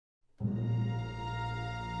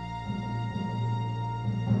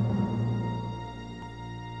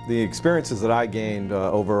The experiences that I gained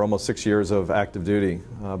over almost 6 years of active duty,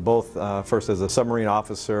 both first as a submarine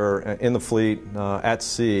officer in the fleet, at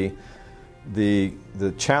sea, the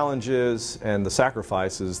challenges and the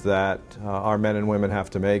sacrifices that our men and women have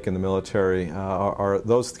to make in the military are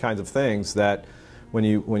those kinds of things that when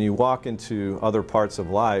you walk into other parts of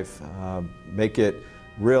life make it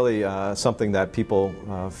really something that people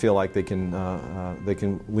feel like they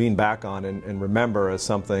can lean back on and remember as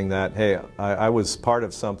something that, hey, I was part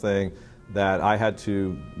of something that I had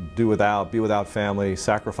to do without, be without family,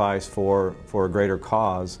 sacrifice for a greater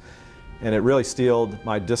cause. And it really steeled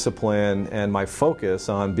my discipline and my focus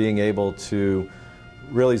on being able to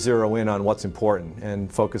really zero in on what's important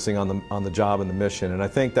and focusing on the job and the mission. And I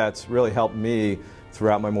think that's really helped me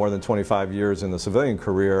throughout my more than 25 years in the civilian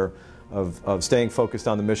career of staying focused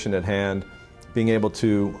on the mission at hand, being able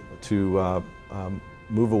to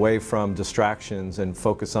move away from distractions and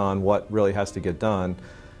focus on what really has to get done.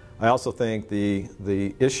 I also think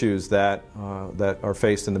the issues that are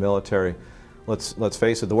faced in the military, let's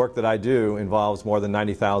face it, the work that I do involves more than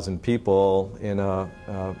 90,000 people in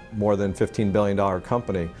a more than $15 billion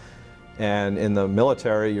company. And in the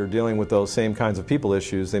military, you're dealing with those same kinds of people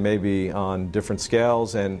issues. They may be on different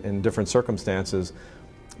scales and in different circumstances,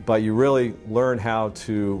 but you really learn how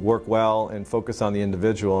to work well and focus on the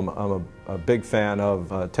individual. I'm a big fan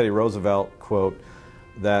of Teddy Roosevelt quote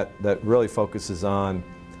that really focuses on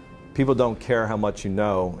people don't care how much you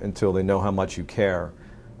know until they know how much you care.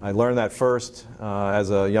 I learned that first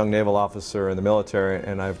as a young naval officer in the military,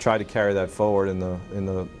 and I've tried to carry that forward in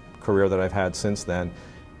the career that I've had since then.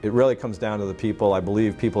 It really comes down to the people. I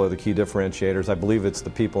believe people are the key differentiators. I believe it's the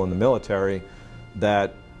people in the military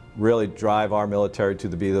that really drive our military to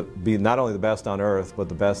be not only the best on earth, but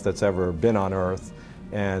the best that's ever been on earth.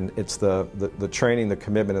 And it's the training, the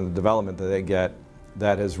commitment, and the development that they get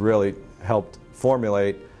that has really helped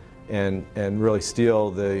formulate and really steel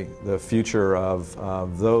the future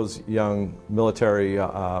of those young military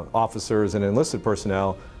officers and enlisted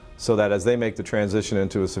personnel, so that as they make the transition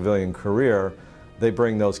into a civilian career, they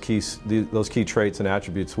bring those key traits and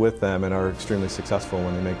attributes with them and are extremely successful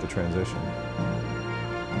when they make the transition.